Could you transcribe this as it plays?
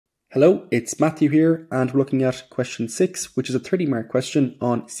Hello, it's Matthew here, and we're looking at question 6, which is a 30-mark question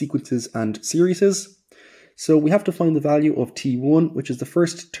on sequences and series. So we have to find the value of t1, which is the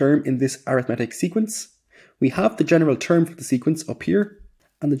first term in this arithmetic sequence. We have the general term for the sequence up here,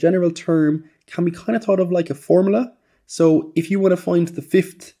 and the general term can be kind of thought of like a formula. So if you want to find the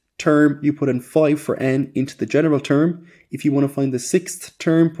fifth term, you put in 5 for n into the general term. If you want to find the sixth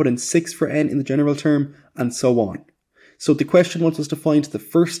term, put in 6 for n in the general term, and so on. So the question wants us to find the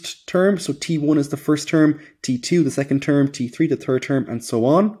first term, so t1 is the first term, t2 the second term, t3 the third term, and so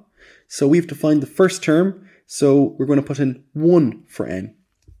on. So we have to find the first term, so we're going to put in 1 for n.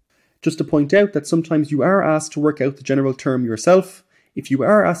 Just to point out that sometimes you are asked to work out the general term yourself. If you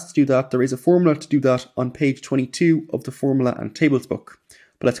are asked to do that, there is a formula to do that on page 22 of the formula and tables book.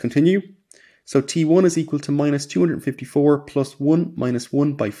 But let's continue. So t1 is equal to minus 254 plus 1 minus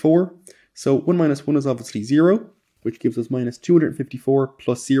 1 by 4. So 1 minus 1 is obviously 0. Which gives us minus 254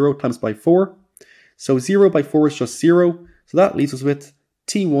 plus 0 times by 4. So 0 by 4 is just 0. So that leaves us with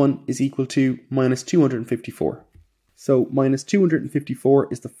t1 is equal to minus 254. So minus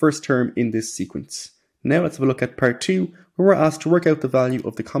 254 is the first term in this sequence. Now let's have a look at part 2, where we're asked to work out the value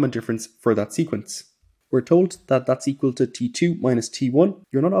of the common difference for that sequence. We're told that that's equal to t2 minus t1.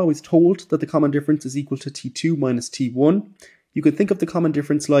 You're not always told that the common difference is equal to t2 minus t1. You can think of the common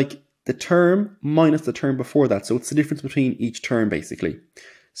difference like the term minus the term before that. So it's the difference between each term basically.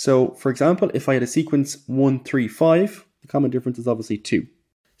 So for example, if I had a sequence 1, 3, 5, the common difference is obviously 2.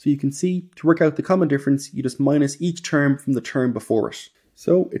 So you can see to work out the common difference, you just minus each term from the term before it.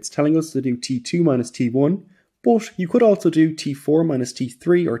 So it's telling us to do t2 minus t1, but you could also do t4 minus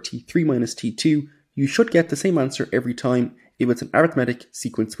t3 or t3 minus t2. You should get the same answer every time if it's an arithmetic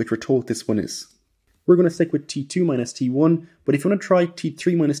sequence, which we're told this one is. We're going to stick with t2 minus t1, but if you want to try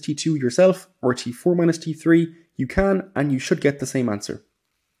t3 minus t2 yourself, or t4 minus t3, you can, and you should get the same answer.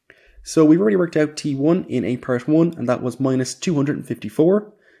 So we've already worked out t1 in a part 1, and that was minus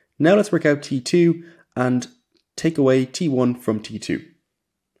 254. Now let's work out t2, and take away t1 from t2.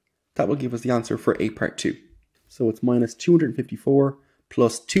 That will give us the answer for a part 2. So it's minus 254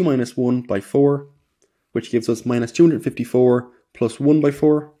 plus 2 minus 1 by 4, which gives us minus 254 plus 1 by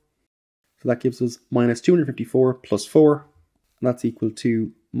 4. So that gives us minus 254 plus 4, and that's equal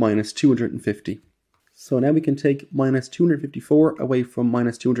to minus 250. So now we can take minus 254 away from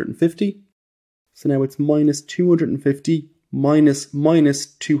minus 250. So now it's minus 250 minus minus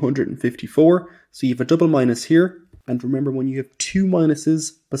 254. So you have a double minus here. And remember, when you have two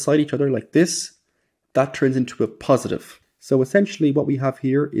minuses beside each other like this, that turns into a positive. So essentially what we have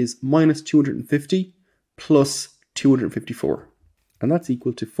here is minus 250 plus 254. And that's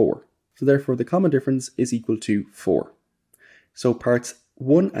equal to 4. So therefore the common difference is equal to 4. So parts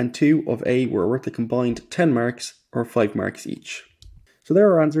 1 and 2 of A were worth a combined 10 marks or 5 marks each. So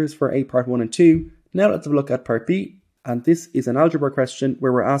there are answers for A part 1 and 2. Now let's have a look at part B. And this is an algebra question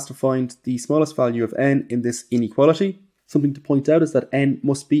where we're asked to find the smallest value of n in this inequality. Something to point out is that n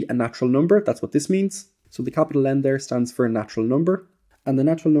must be a natural number. That's what this means. So the capital N there stands for a natural number. And the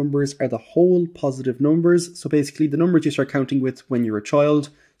natural numbers are the whole positive numbers. So basically the numbers you start counting with when you're a child.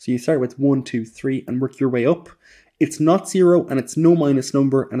 So you start with 1, 2, 3 and work your way up. It's not 0 and it's no minus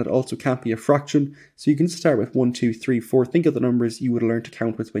number, and it also can't be a fraction. So you can just start with 1, 2, 3, 4. Think of the numbers you would learn to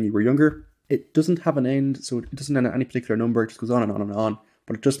count with when you were younger. It doesn't have an end, so it doesn't end at any particular number. It just goes on and on and on.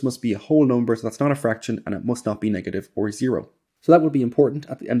 But it just must be a whole number, so that's not a fraction, and it must not be negative or 0. So that would be important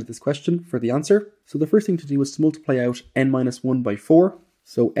at the end of this question for the answer. So the first thing to do is to multiply out n minus 1 by 4.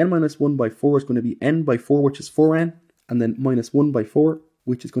 So n minus 1 by 4 is going to be n by 4, which is 4n, and then minus 1 by 4,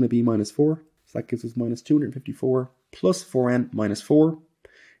 which is going to be minus 4. So that gives us minus 254 plus 4n minus 4.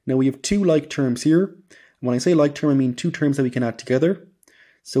 Now we have two like terms here. And when I say like term, I mean two terms that we can add together.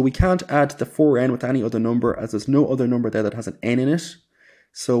 So we can't add the 4n with any other number, as there's no other number there that has an n in it.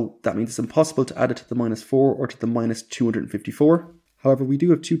 So that means it's impossible to add it to the minus 4 or to the minus 254. However, we do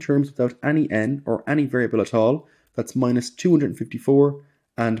have two terms without any n or any variable at all. That's minus 254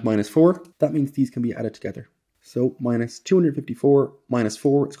 and minus 4. That means these can be added together. So minus 254 minus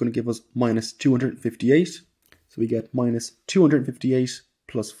 4 is going to give us minus 258. So we get minus 258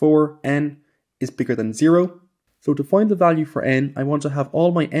 plus 4, n is bigger than 0. So to find the value for n, I want to have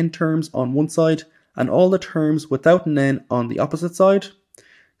all my n terms on one side and all the terms without an n on the opposite side.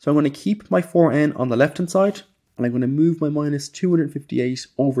 So I'm going to keep my 4n on the left hand side, and I'm going to move my minus 258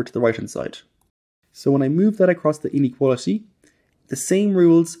 over to the right hand side. So when I move that across the inequality, the same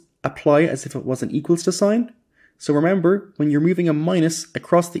rules apply as if it was an equals to sign. So remember, when you're moving a minus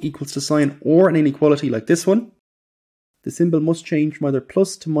across the equals to sign or an inequality like this one, the symbol must change from either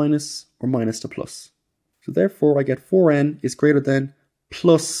plus to minus or minus to plus. So therefore I get 4n is greater than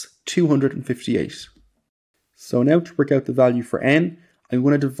plus 258. So now to work out the value for n, I'm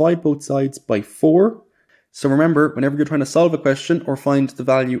going to divide both sides by 4. So remember, whenever you're trying to solve a question or find the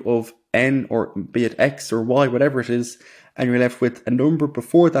value of n, or be it x or y, whatever it is, and you're left with a number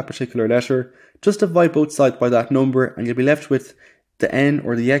before that particular letter, just divide both sides by that number and you'll be left with the n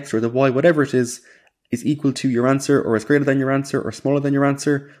or the x or the y, whatever it is equal to your answer, or is greater than your answer, or smaller than your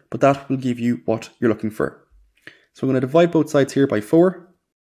answer, but that will give you what you're looking for. So I'm going to divide both sides here by 4.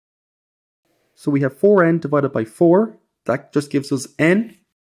 So we have 4n divided by 4. That just gives us n.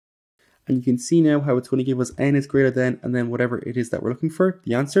 And you can see now how it's going to give us n is greater than, and then whatever it is that we're looking for,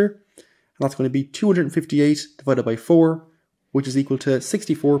 the answer. And that's going to be 258 divided by 4, which is equal to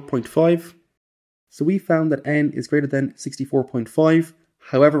 64.5. So we found that n is greater than 64.5.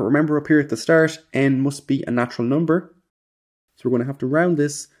 However, remember up here at the start, n must be a natural number. So we're going to have to round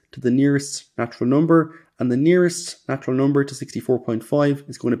this to the nearest natural number, and the nearest natural number to 64.5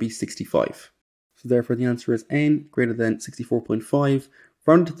 is going to be 65. So therefore the answer is n greater than 64.5,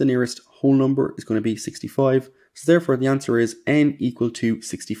 rounded to the nearest whole number is going to be 65. So therefore the answer is n equal to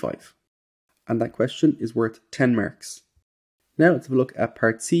 65. And that question is worth 10 marks. Now let's have a look at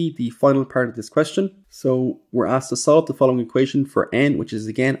part C, the final part of this question. So we're asked to solve the following equation for n, which is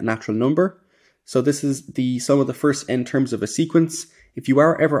again a natural number. So this is the sum of the first n terms of a sequence. If you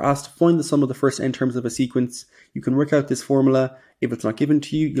are ever asked to find the sum of the first n terms of a sequence, you can work out this formula. If it's not given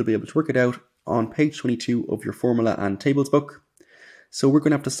to you, you'll be able to work it out on page 22 of your formula and tables book. So we're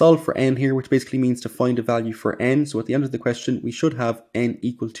going to have to solve for n here, which basically means to find a value for n. So at the end of the question, we should have n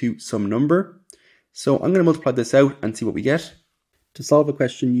equal to some number. So I'm going to multiply this out and see what we get. To solve a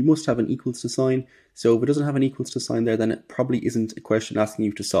question, you must have an equals to sign. So if it doesn't have an equals to sign there, then it probably isn't a question asking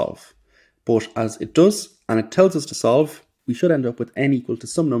you to solve. But as it does, and it tells us to solve, we should end up with n equal to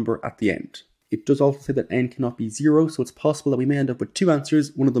some number at the end. It does also say that n cannot be 0, so it's possible that we may end up with two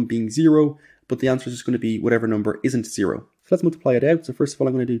answers, one of them being 0, but the answer is just going to be whatever number isn't 0. So let's multiply it out. So first of all,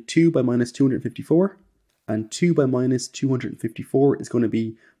 I'm going to do 2 by minus 254, and 2 by minus 254 is going to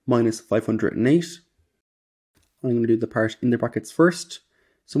be minus 508. I'm going to do the part in the brackets first.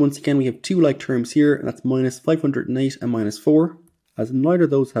 So once again, we have two like terms here, and that's minus 508 and minus 4. As neither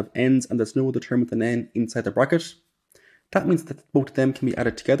of those have n's and there's no other term with an n inside the bracket, that means that both of them can be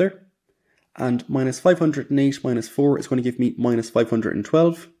added together. And minus 508 minus 4 is going to give me minus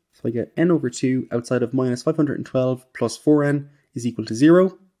 512. So I get n over 2 outside of minus 512 plus 4n is equal to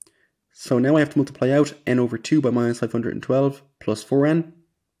 0. So now I have to multiply out n over 2 by minus 512 plus 4n.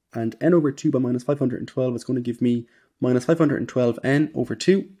 And n over 2 by minus 512 is going to give me minus 512n over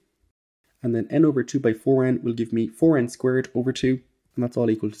 2. And then n over 2 by 4n will give me 4n squared over 2. And that's all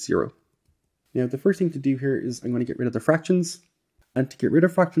equal to 0. Now the first thing to do here is I'm going to get rid of the fractions. And to get rid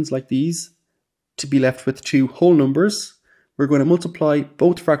of fractions like these, to be left with two whole numbers, we're going to multiply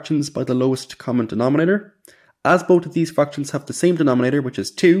both fractions by the lowest common denominator. As both of these fractions have the same denominator, which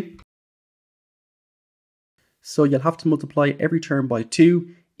is 2, so you'll have to multiply every term by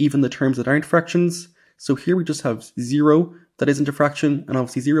 2, even the terms that aren't fractions. So here we just have 0 that isn't a fraction, and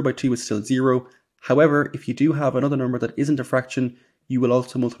obviously 0 by 2 is still 0. However, if you do have another number that isn't a fraction, you will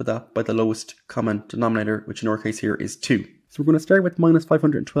also multiply that by the lowest common denominator, which in our case here is 2. So we're going to start with minus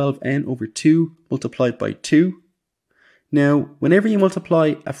 512n over 2 multiplied by 2. Now, whenever you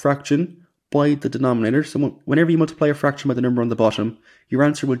multiply a fraction by the denominator, so whenever you multiply a fraction by the number on the bottom, your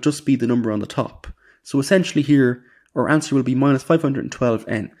answer will just be the number on the top. So essentially here, our answer will be minus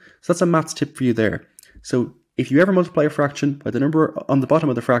 512n. So that's a maths tip for you there. So if you ever multiply a fraction by the number on the bottom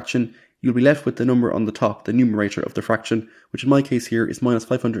of the fraction, you'll be left with the number on the top, the numerator of the fraction, which in my case here is minus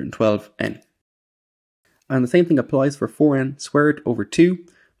 512n. And the same thing applies for 4n squared over 2.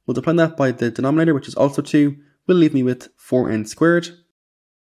 Multiplying that by the denominator, which is also 2, will leave me with 4n squared.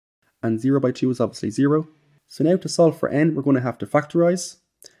 And 0 by 2 is obviously 0. So now to solve for n, we're going to have to factorize.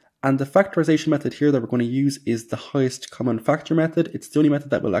 And the factorization method here that we're going to use is the highest common factor method. It's the only method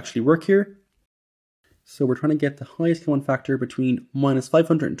that will actually work here. So we're trying to get the highest common factor between minus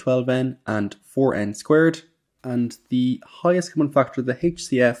 512n and 4n squared. And the highest common factor, the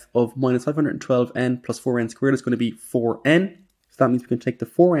HCF of minus 512n plus 4n squared is going to be 4n. So that means we can take the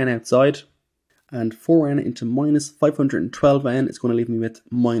 4n outside. And 4n into minus 512n is going to leave me with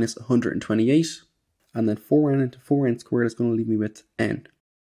minus 128. And then 4n into 4n squared is going to leave me with n.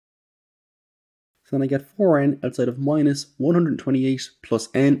 So then I get 4n outside of minus 128 plus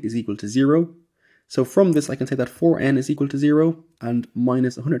n is equal to 0. So from this I can say that 4n is equal to 0 and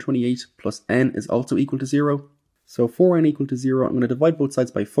minus 128 plus n is also equal to 0. So 4n equal to 0, I'm going to divide both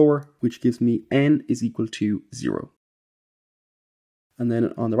sides by 4, which gives me n is equal to 0. And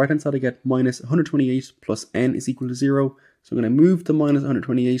then on the right hand side I get minus 128 plus n is equal to 0. So I'm going to move the minus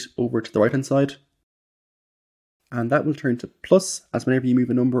 128 over to the right hand side. And that will turn to plus, as whenever you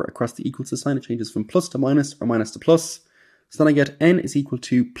move a number across the equal to sign, it changes from plus to minus or minus to plus. So then I get n is equal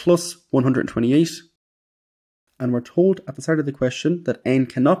to plus 128. And we're told at the start of the question that n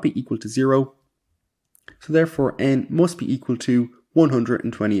cannot be equal to 0. So therefore n must be equal to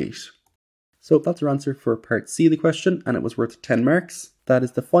 128. So that's our answer for part C of the question, and it was worth 10 marks. That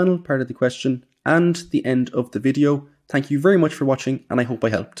is the final part of the question and the end of the video. Thank you very much for watching, and I hope I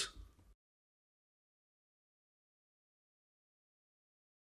helped.